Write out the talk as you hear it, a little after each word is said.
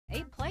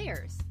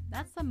players.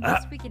 That's the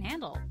most we can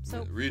handle.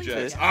 So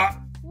Rejax.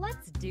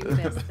 Let's do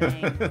this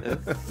thing.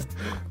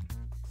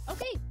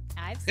 Okay,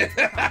 I've set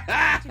the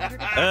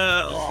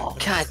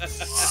God,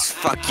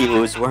 fuck you,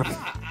 UZworm.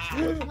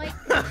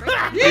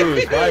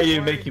 Dude, why are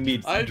you making me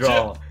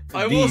draw?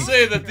 I will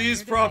say that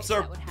these prompts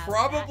are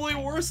probably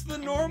worse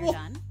than normal.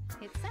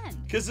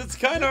 Because it's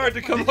kind of hard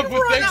to come up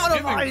with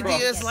Thanksgiving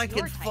prompts. like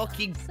it's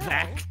fucking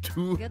back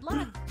to. Good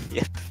luck.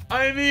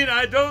 I mean,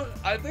 I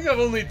think I've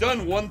only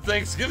done one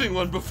Thanksgiving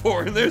one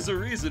before, and there's a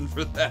reason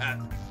for that.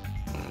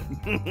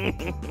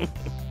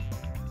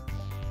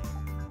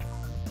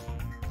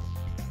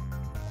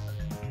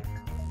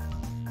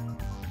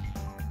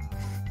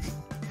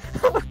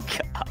 Oh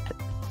god.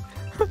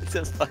 What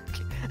the fuck?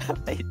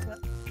 I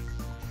don't...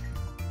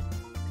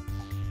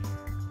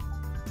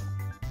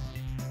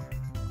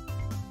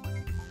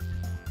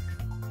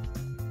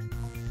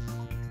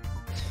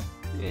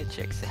 Yeah,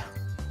 checks out.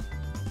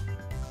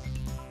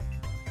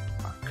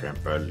 I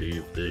can't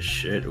believe this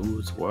shit,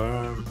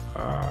 UZworm.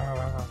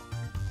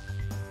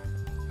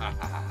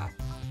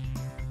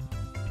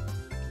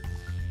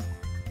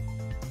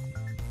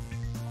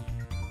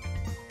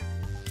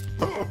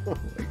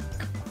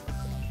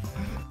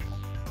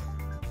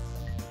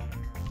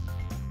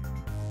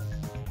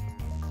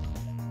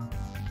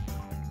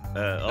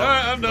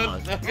 Alright, I'm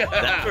done.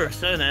 That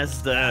person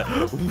has the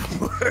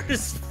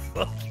worst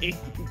fucking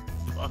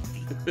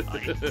body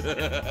type.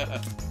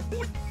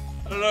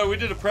 I don't know, we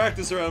did a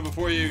practice round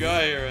before you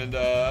got here, and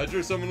I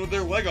drew someone with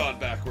their leg on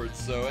backwards,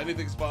 so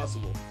anything's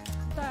possible.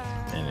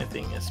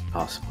 Anything is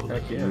possible.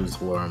 Heck yeah.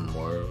 UZworm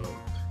world.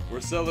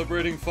 We're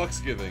celebrating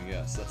Fucksgiving,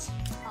 yes, that's,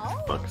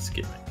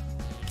 Fucksgiving.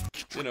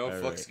 you know,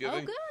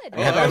 Fucksgiving. Oh, good.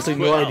 I have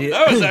absolutely no idea.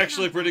 That was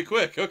actually pretty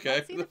quick, okay.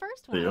 Let's see the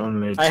first The one.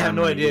 only I have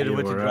no time idea you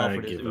what to or draw I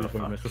for this give a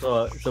UZworm.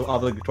 fuck. So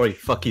obligatory.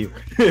 Fuck you.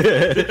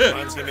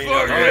 Mine's gonna be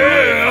Fuck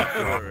yeah!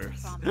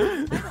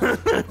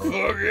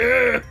 Fuck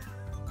yeah!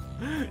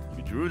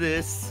 You drew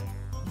this.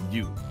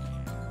 You.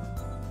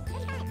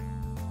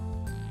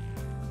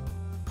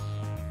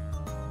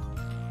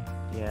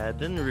 Yeah, I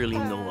didn't really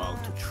know how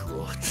to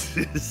draw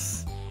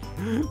this.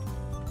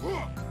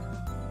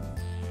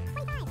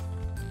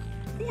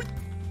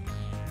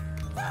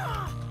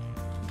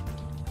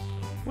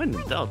 When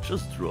in doubt,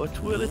 just draw a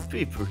toilet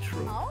paper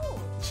troll. Oh.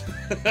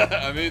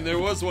 I mean, there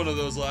was one of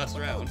those last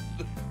round.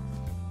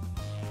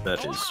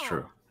 That is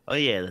true. Oh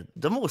yeah,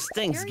 the most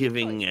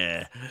Thanksgiving,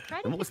 the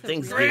most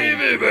Thanksgiving.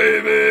 Gravy,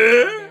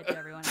 baby!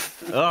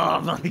 Oh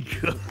my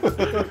god.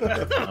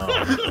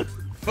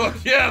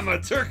 Fuck yeah, my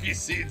turkey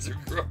seeds are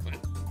growing.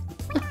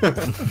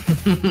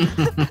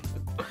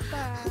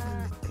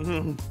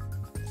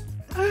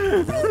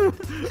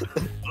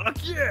 Fuck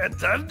yeah,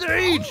 time to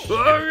eat!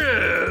 Fuck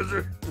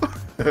yeah!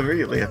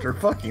 Immediately after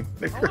fucking.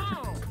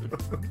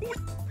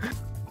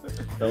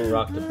 Don't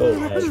rock the boat.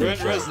 Trent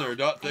Reznor,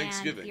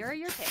 Thanksgiving. Here are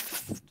your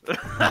picks.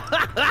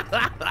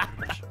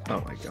 Oh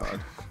my god.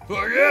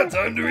 Fuck yeah,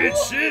 time to eat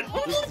shit!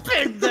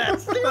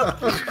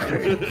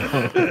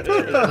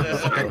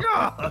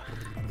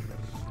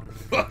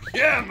 Fuck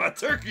yeah, my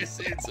turkey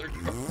seeds are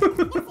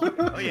growing.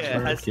 Oh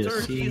yeah, as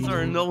turkeys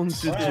are known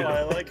to do.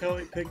 I like how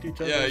we picked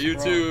each other. Yeah, you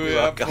two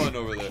have fun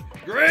over there.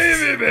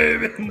 Gravy,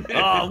 baby!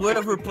 Oh,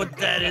 whoever put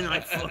that in, I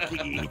fucking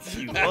hate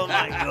you. Oh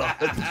my god.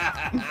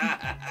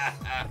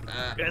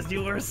 Because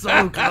you were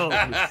so close.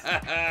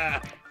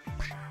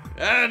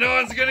 No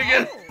one's gonna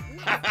get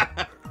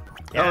it.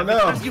 Yeah, oh no!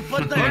 because you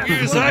put that You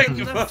in psych.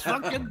 the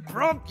fucking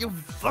prompt, you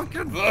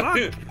fucking Fuck.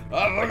 fuck.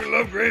 I fucking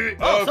love gravy.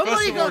 Oh,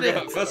 somebody got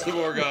it.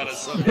 Festival Organa.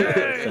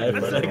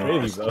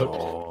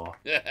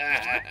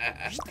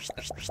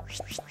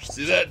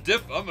 See that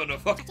dip? I'm gonna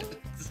fucking.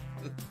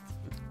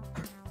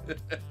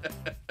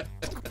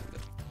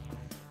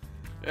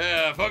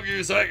 Yeah, fuck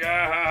you, psych.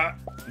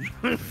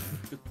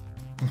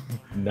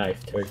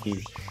 Knife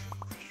turkey.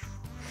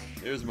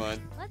 Here's mine.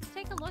 Let's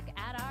take a look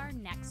at our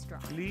next draw.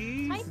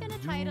 Please Type in a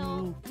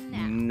title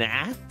now.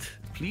 Nat?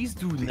 Please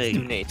do Nate.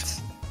 Do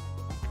Nate.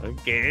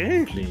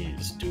 Okay.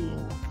 Please do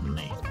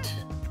Nate.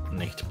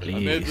 Nate, please. I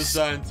made the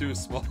sign too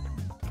small.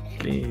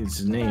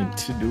 Please,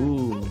 Nate,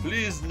 do.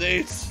 Please,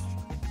 Nate.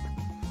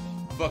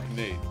 Fuck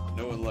Nate.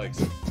 No one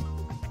likes it.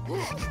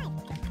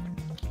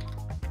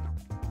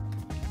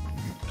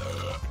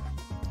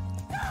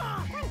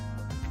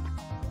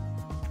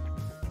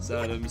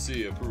 Sad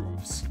MC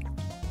approves.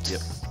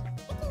 Yep.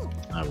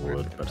 I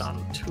would, but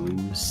I'm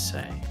too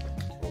sad.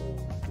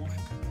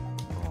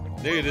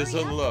 Nate is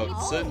unloved.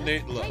 Send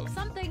Nate Type love.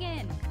 something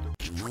in.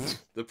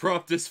 The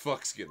prompt is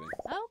Fucksgiving.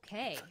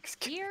 Okay.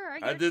 Here are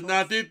your I did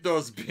not eat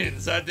those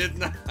beans. I did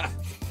not.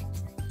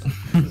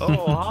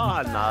 Oh,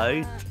 hi,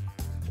 Nate.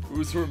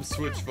 Who's from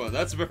Switch Fun?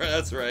 That's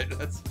right.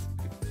 That's.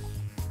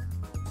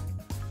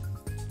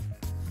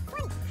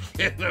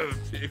 Can of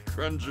a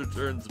crunch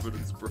returns, but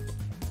it's broke.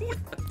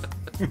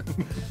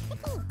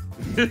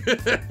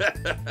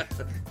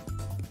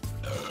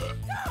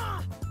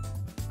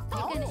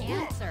 Pick an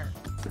answer.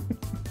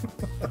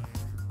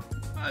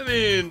 I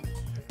mean,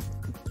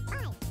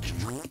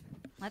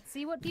 Let's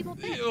see what people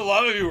think. a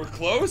lot of you were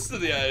close to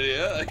the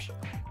idea. Like,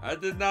 I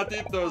did not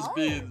eat those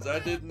beans. I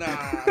did not.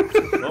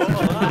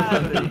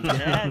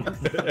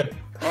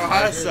 Oh,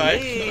 hi,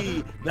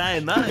 Psych. My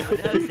mom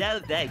knows how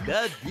that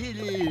God did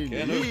it.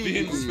 Can of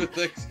beans for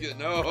Thanksgiving.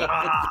 No.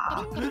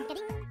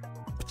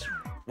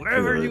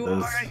 Wherever you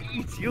are, I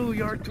eat you.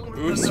 You're too.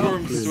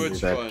 UZworm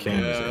Switch That fun.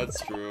 can Yeah, be.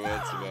 that's true.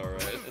 That's about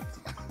right.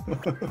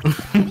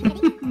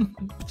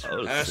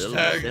 Oh,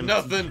 Hashtag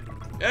nothing.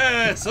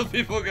 Yeah, some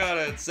people got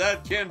it.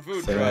 Sad canned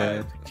food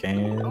drive. Sad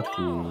canned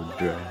food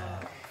drive.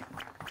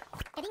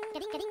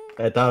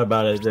 I thought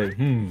about it. Like,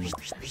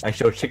 I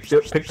shall pick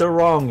the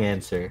wrong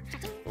answer.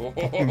 Oh,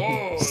 ho, ho,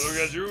 ho, look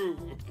at you.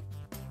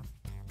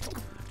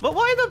 But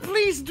why the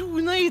please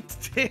donate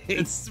thing?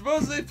 It's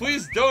supposedly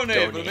please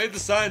donate, but made the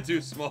sign too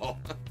small.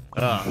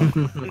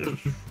 Okay,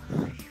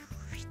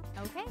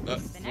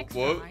 the next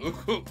What?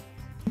 drawing.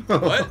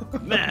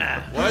 What?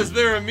 Nah. Why is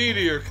there a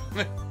meteor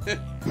coming?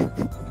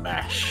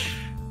 Mash.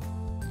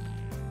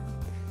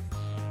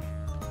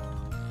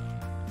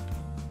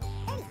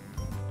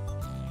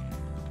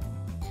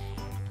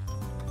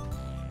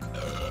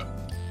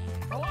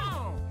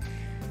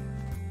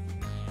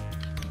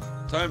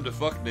 Time to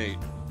fuck Nate.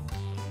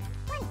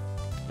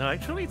 No,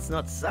 actually, it's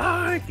not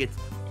Sark. It's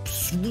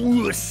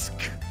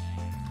Swusk.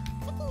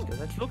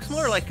 That looks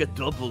more like a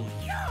W.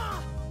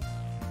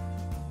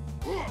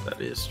 That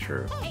is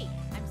true. Hey,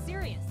 I'm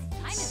serious.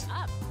 Time is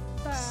up.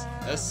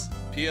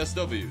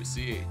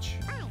 SPSWCH.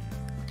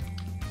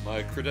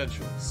 My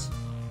credentials.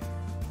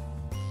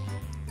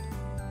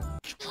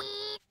 There's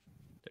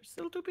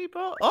still 2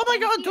 people. Oh my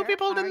god, 2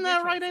 people didn't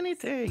write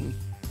anything.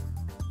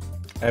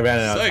 I ran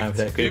out of time.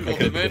 Psyched. People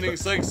demanding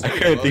psych I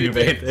couldn't think of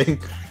anything.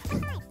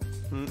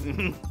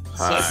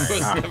 Psych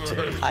was never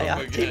heard of High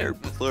octane or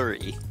again.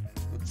 blurry?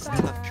 It's a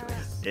tough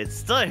choice.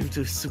 It's time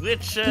to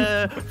switch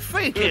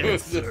fake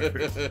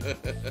answer.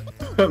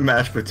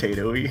 Mashed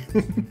potato-y.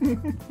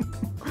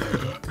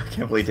 I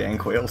can't believe Dan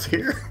Quayle's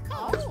here.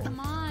 Oh, come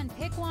on,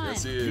 pick one.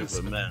 Yes, he Give is.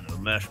 a man a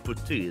mashed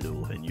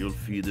potato and you'll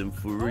feed him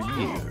for a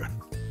year.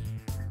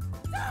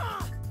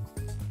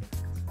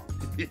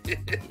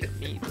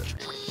 Me, but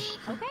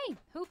Okay,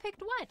 who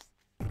picked what?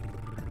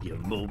 Your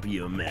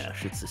Mobia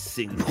mash, it's a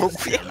single.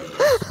 Mobia.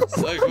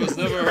 Psych was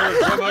never heard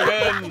from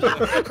again.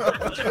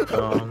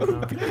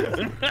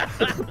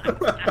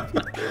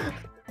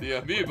 The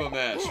amoeba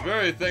mash.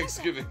 Very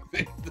Thanksgiving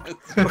thing.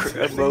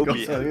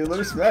 Mobia.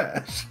 Cellular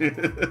smash.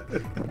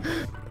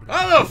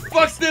 How the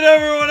fuck did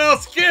everyone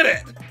else get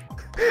it?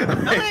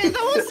 I mean,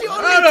 that was the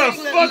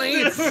How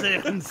only the thing fuck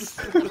that made sense.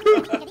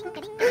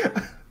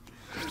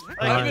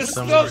 I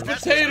misspelled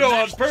potato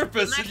on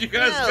purpose and you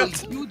guys got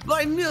Viewed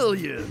by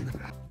million.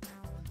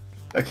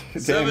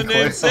 Seven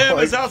named Sam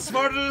is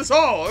outsmarted us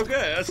all.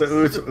 Okay, that's... So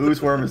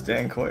UZworm is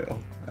Dan Quayle.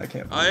 I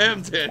can't believe I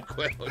am Dan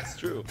Quayle, it's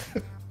true.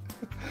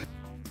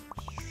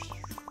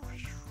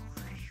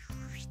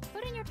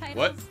 Put in your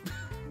titles.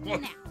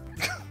 What?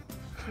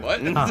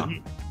 What? Now. What?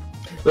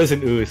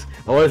 Listen, Ooze,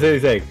 I want to say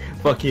anything.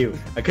 Fuck you.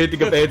 I couldn't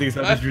think of anything,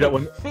 so I just drew that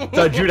one.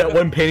 So I drew that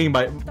one painting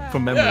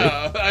from memory.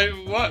 Yeah,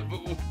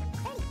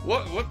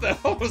 what the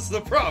hell was the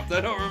prompt? I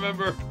don't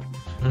remember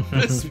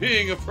this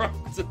being a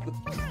prompt.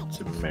 It's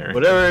American.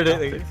 Whatever it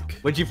is.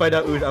 Gothic. Once you find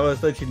out, Ooze, I want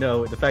to let you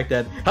know the fact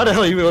that how the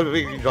hell you want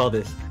me to draw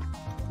this?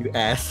 You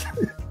ass.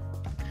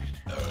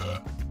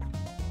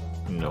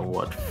 You know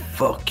what?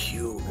 Fuck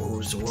you,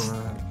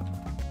 UZworm.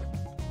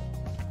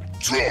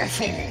 Quick,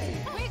 type in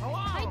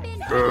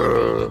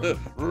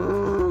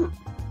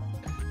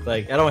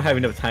Like I don't have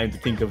enough time to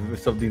think of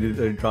something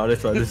to draw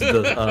this. So this is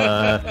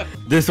the,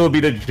 this will be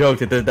the joke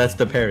that's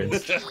the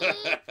parents.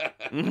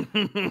 And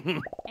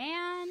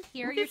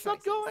here are your It's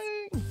not choices.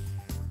 going.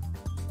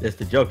 That's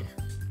the joke.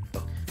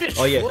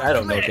 Oh yeah, I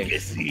don't know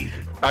things. Legacy.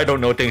 I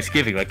don't know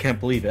Thanksgiving. I can't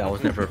believe it. I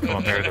was never from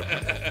America.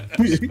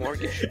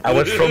 Smorgasbord. I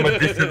was from a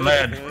distant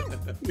land.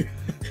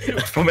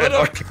 From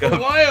Antarctica.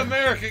 Why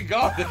American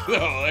Gothic though?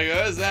 Like,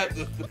 why is that?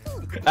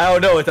 I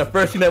don't know. It's the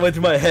first thing that went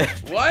to my head.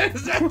 Why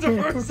is that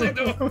the first thing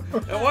to?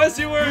 And why is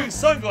he wearing Pick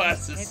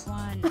sunglasses?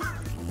 one.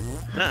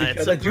 Nah, it's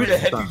Because a I drew the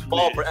head too Stop.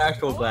 small for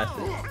actual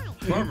glasses.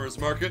 Farmers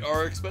market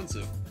are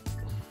expensive.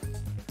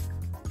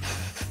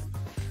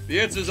 The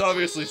answer is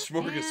obviously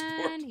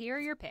smorgasbord. And here are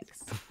your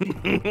picks.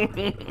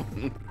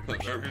 American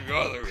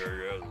Gothic.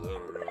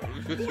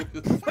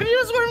 But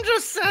UZworm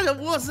just said it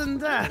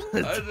wasn't that.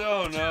 I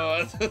don't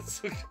know.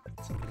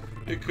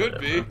 It could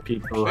be.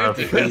 People have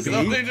It has free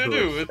nothing to do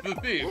choice. with the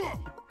theme.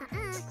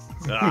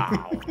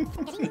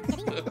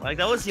 Like,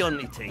 that was the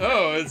only thing.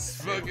 Oh,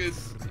 it's fucking.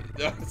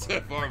 It's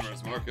a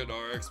farmers market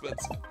are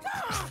expensive.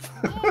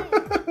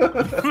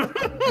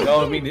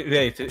 No, I mean,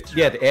 yeah,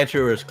 the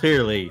answer was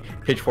clearly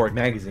Pitchfork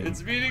magazine.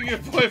 It's meeting your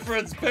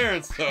boyfriend's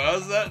parents, though.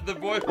 How's that the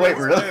boyfriend's Wait,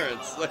 really?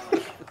 parents? Like,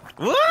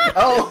 What?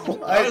 Oh,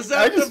 How is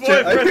that the I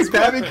boyfriend's picked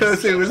that preference?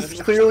 because it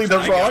was clearly the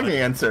I wrong got it.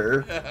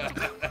 answer.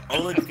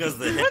 Only because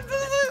the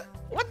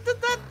What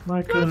did that?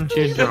 Why couldn't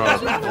you draw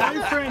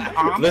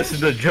that? Listen,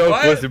 the joke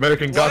Why- was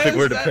American why Gothic is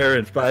were the that-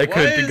 parents, but I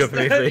couldn't think of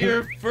Why is that anything.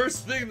 your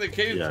first thing that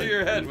came Yeah. to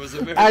your head was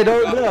American I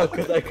don't Gothic? know,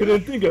 because I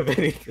couldn't think of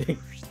anything.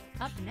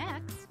 Up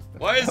next,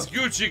 Why is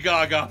Gucci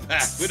Gaga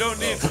back? We don't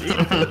need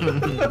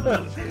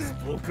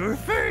Poker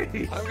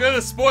face. I'm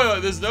gonna spoil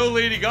it. There's no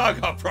Lady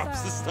Gaga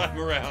props this time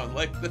around.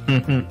 Like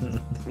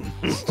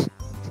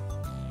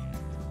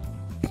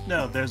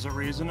No, there's a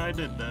reason I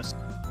did this.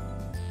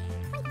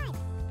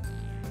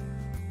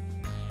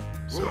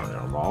 So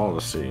I'm all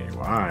seeing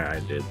why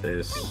I did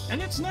this.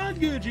 And it's not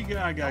Gucci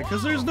Gaga,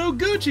 because there's no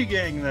Gucci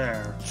gang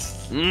there.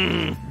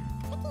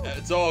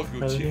 it's all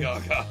Gucci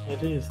Gaga.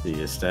 It is the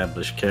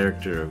established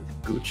character of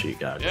Gucci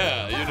Gaga.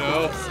 Yeah, you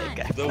know,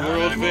 the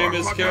world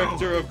famous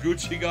character of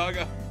Gucci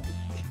Gaga.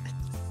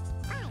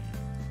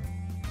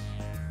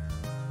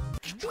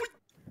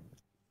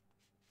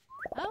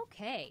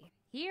 Okay,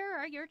 here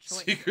are your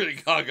choices.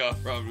 Secret Gaga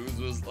from Who's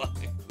Was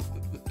Lying.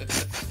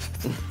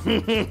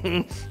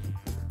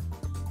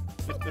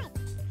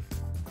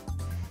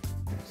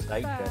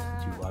 Psych, that's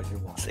what you Roger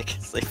want. Sick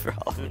and sleep for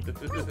Halloween.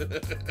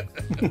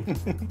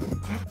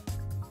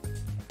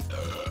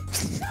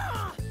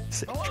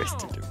 Sick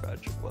Tristan to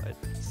Roger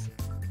Waters.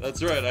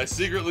 That's right, I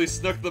secretly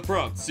snuck the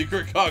prompt.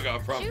 Secret Gaga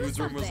prompt. Choose Whose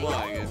room was something.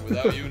 lying, and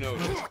without you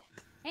noticing.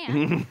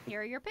 And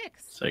here are your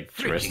picks. It's like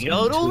Freaking Tristan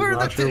out to over the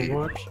Roger thing.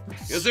 Watch.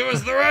 Because it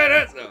was the right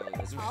answer.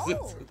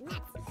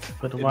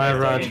 But why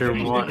Roger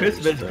Watch?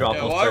 Christmas drop.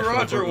 Yeah, why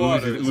Roger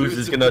Waters? Who's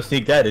just gonna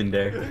sneak that in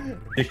there?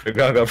 Secret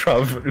Gaga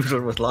from Whose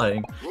was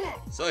lying.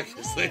 Psych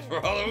is late for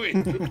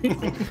Halloween.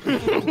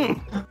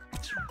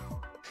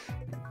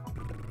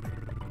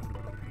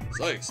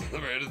 Psych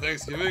celebrated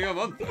Thanksgiving a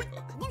month ago.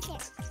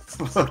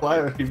 Why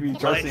are you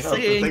dressing up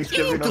for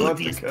Thanksgiving a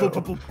month ago?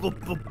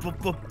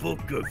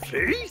 Poker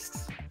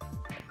face.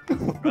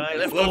 Right,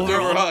 It's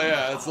leftover,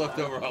 yeah, it's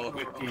leftover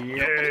Halloween.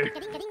 Yeah.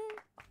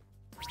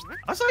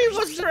 Also, he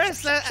was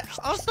dressed as,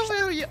 I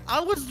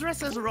was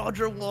dressed as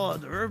Roger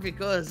Water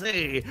because,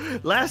 hey,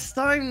 last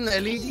time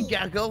Lady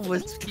Gaga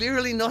was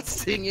clearly not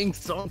singing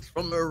songs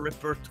from her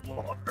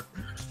repertoire.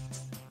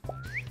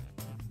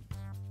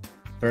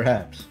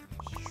 Perhaps.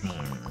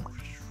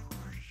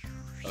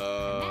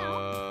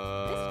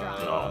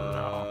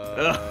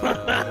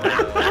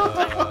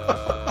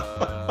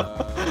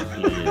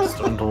 Please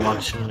don't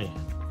watch me.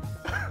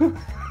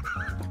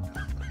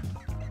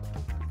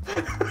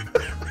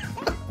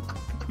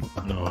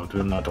 No,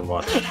 do not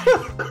watch.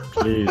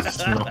 Please,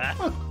 no.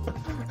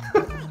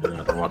 Do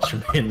not watch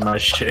me in my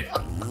shit.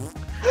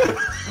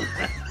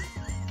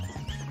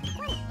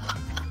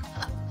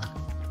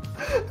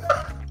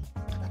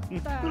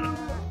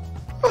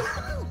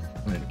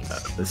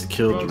 This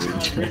killed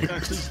Rejax.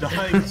 Rejax is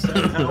dying,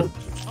 send help.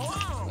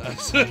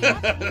 Just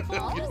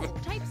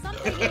type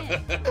something in.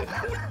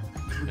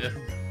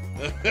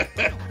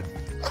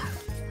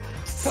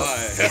 Why?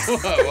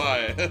 Why?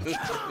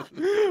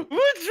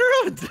 What's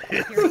wrong?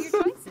 Here are your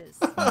choices.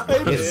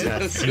 It's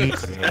not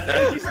secret.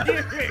 He's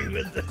steering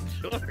with the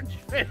George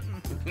Finn.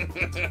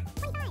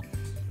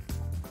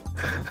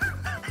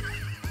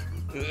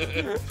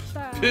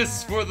 Piss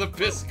for the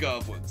piss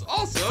goblins.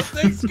 Also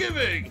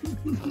Thanksgiving.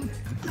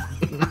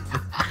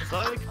 It's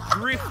like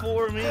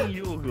reforming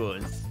you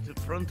guys in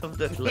front of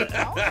the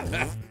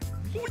class.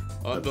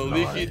 On the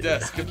leaky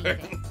desk,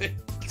 apparently.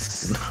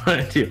 No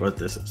idea what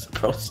this is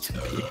supposed to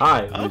be.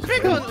 Hi. I'll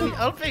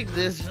pick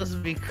this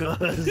just because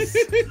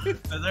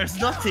there's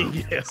nothing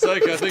here.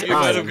 Psych, I think you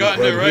might have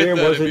gotten it right then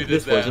if you did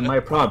This that. wasn't my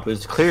prompt. It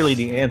was clearly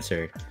the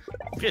answer.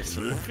 Piss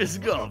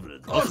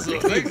goblin. Also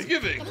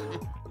Thanksgiving.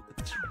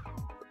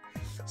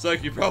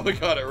 Psych, you probably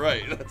got it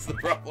right. That's the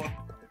problem.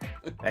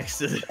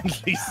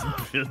 Accidentally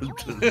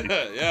spilled.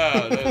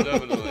 Yeah, no,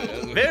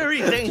 definitely.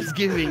 Very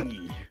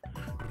Thanksgiving-y.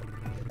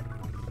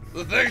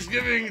 The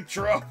Thanksgiving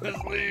trough is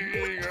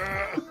leaving.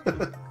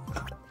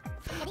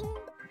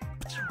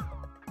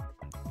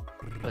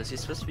 Was he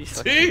supposed to be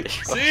See? fucking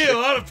See? A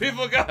lot of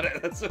people got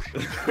it. That's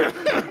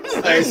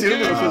I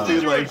assumed it was supposed to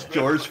be like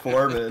George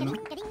Foreman.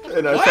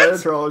 And I tried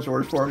to draw a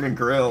George Foreman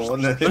grill,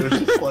 and then it was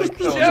just like...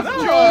 Oh, Jeff no.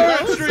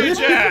 George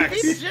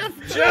Rejax! Jeff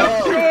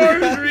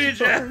George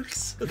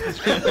Rejax!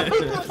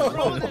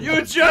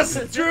 You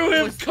just drew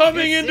him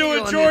coming into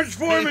a George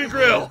Foreman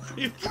grill!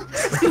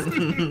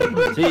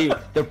 See,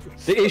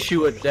 the issue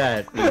with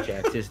that,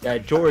 Rejax, is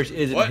that George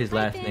isn't What? his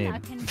last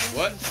name.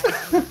 What?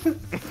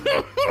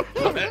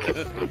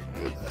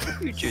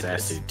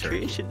 Sassy turkey.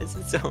 Creation is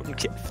its own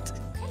gift.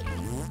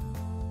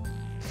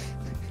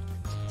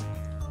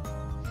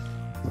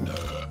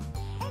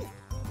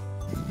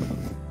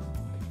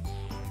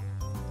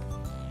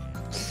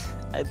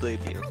 I blame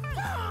you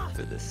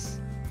for this.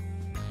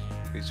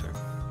 UZworm.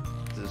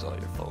 This is all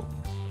your fault.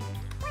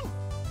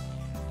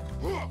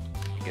 You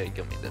gotta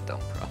give me the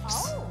dumb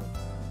props.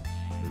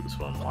 This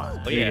one,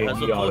 why? Oh yeah, as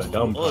You opposed to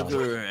dumb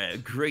other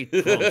great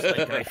prompts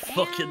like I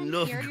fucking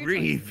love here are your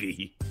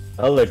gravy.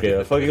 I look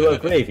at fucking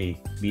love gravy,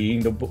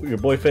 meeting your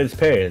boyfriend's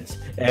parents,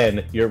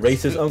 and your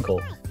racist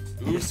uncle.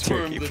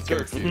 UZworm the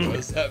turkey. What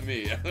does that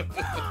mean?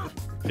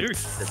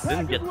 That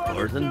didn't get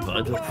poisoned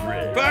by the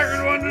bread.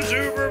 Packers won the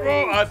Super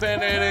Bowl! I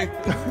Pan Annie.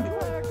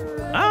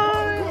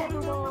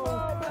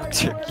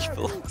 Turkey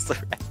belongs the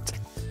rat.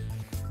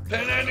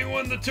 Pan Annie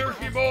won the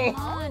Turkey Bowl!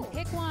 Come on,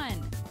 pick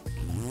one.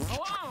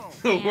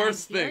 the And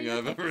worst here are thing your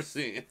I've ever picks.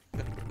 seen.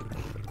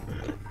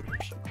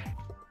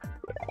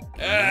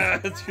 Why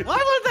would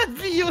that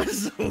be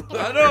UZworm?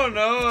 I don't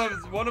know.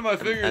 One of my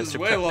fingers is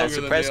way longer I'm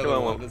surprised than the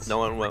other one. no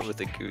one went with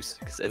the goose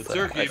because I The thought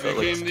turkey I felt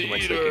like became it's the too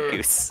much like eater. a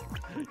goose,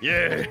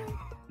 Yeah.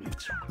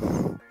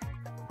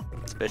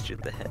 especially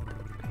with the head.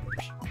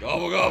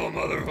 Gobble gobble,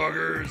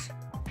 motherfuckers!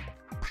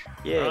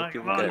 Yeah, Come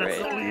people on, got it that's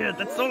right. only it.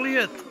 That's only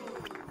it.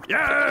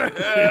 Yeah.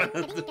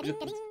 Yeah.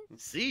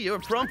 See, your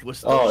prompt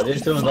was. Oh,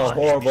 this was a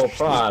horrible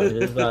prompt.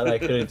 It's not, I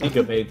couldn't think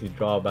of anything to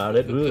draw about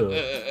it.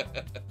 Ugh.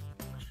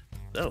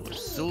 That was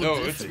so. No,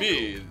 it's difficult. me,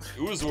 it's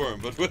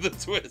UZworm, but with a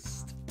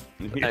twist.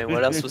 I mean,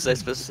 what else was I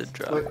supposed to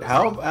draw? Wait,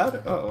 how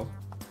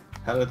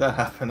did that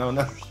happen? Oh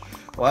no.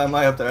 Why am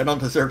I up there? I don't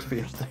deserve to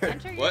be up there.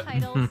 Enter your What?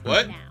 titles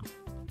What? now.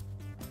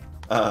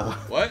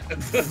 What?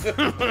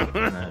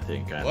 I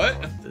think I What?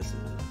 know what this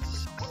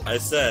is. I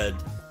said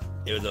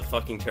it was a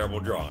fucking terrible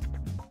drawing.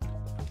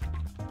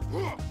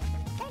 Well,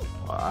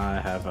 I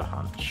have a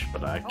hunch,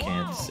 but I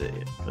can't say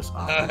it. 'Cause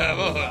I'm I have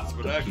a allowed hunch,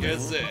 but to I be-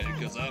 can't say it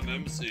because I'm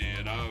MC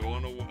and I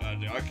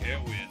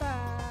can't win.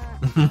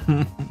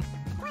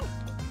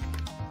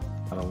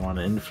 I don't want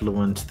to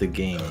influence the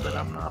game that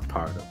I'm not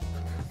part of.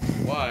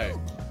 Why?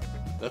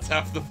 That's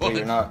half the Hey, fun.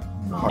 you're not.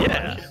 No,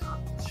 Yeah. I cannot.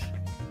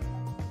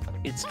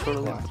 It's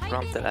totally the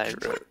prompt that I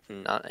wrote,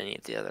 not any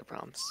of the other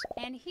prompts.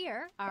 And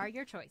here are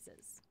your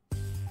choices.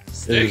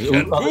 Steak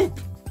and poop!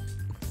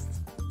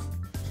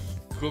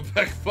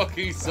 Quebec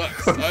fucking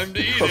sucks. Time to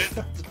eat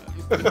it.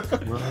 What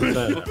does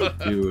that have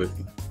to do with?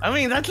 I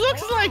mean, that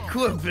looks like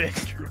Quebec,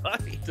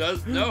 right?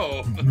 Does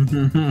no. Not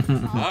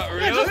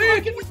Yeah, just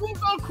really. fucking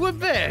Google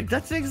Quebec.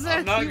 That's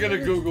exactly. I'm not gonna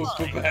what Google it's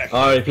like. Quebec.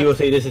 Alright, people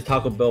say this is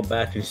Taco Bell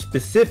bathroom,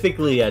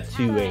 specifically at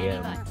 2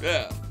 a.m.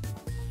 Yeah.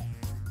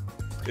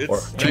 It's Or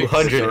like-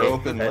 200 They're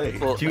open late.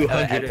 Well,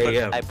 200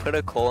 a.m. I put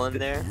a colon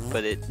there,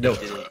 but it No.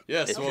 didn't.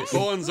 Yes, it well, just-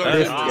 colons are in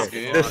this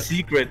game. The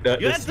secret. You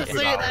The had to secret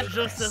say hour. that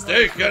just as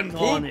Steak I and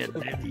clicked on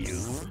poop. it, did you?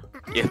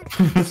 Yeah.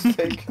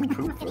 Steak and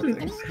poop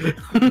things.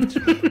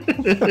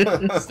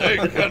 Steak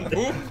and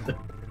poop.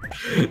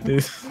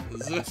 This-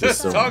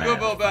 Just so Taco mad.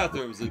 Bell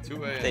bathrooms at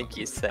 2 a.m. Thank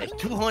you, Sai.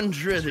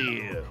 200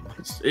 a.m.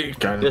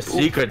 The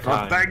secret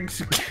time.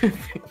 Thanksgiving.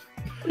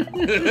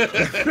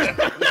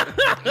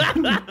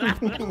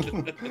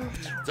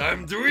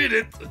 Time to eat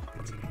it.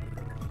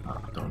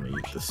 Don't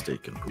eat the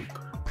steak and poop.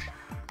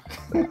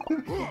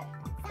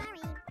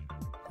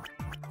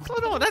 Oh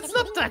no, that's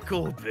not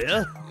Taco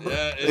Bell.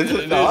 Yeah, Is it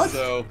it not? is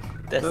though.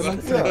 That's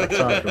Yeah.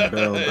 Taco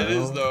Bell, It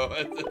is Bell.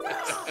 though.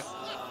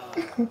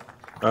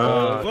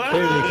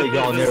 Clearly think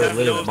y'all never Have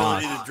no lived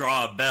ability Moss. to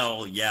draw a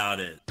bell. Yeah, it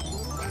is.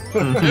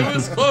 It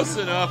was close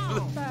enough.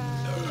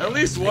 At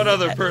least one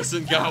other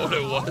person got what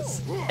it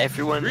was.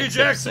 everyone. Rejax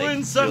except Sai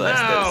wins realized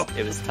somehow.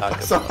 It was Taco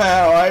Bell.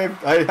 Somehow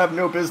I have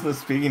no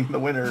business being the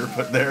winner,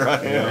 but there I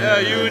am. Yeah,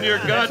 you and your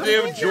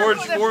goddamn George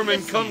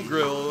Foreman cum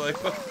grill. Like,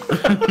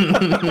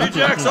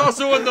 Rejax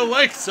also won the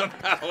like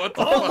somehow. What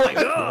the Oh my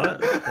fuck?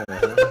 god.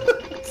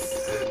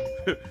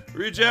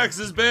 Rejax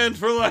is banned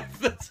for life.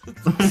 That's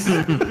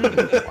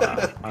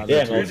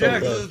Yeah, no,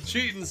 Rejax so- is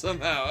cheating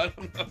somehow. I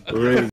don't know. Really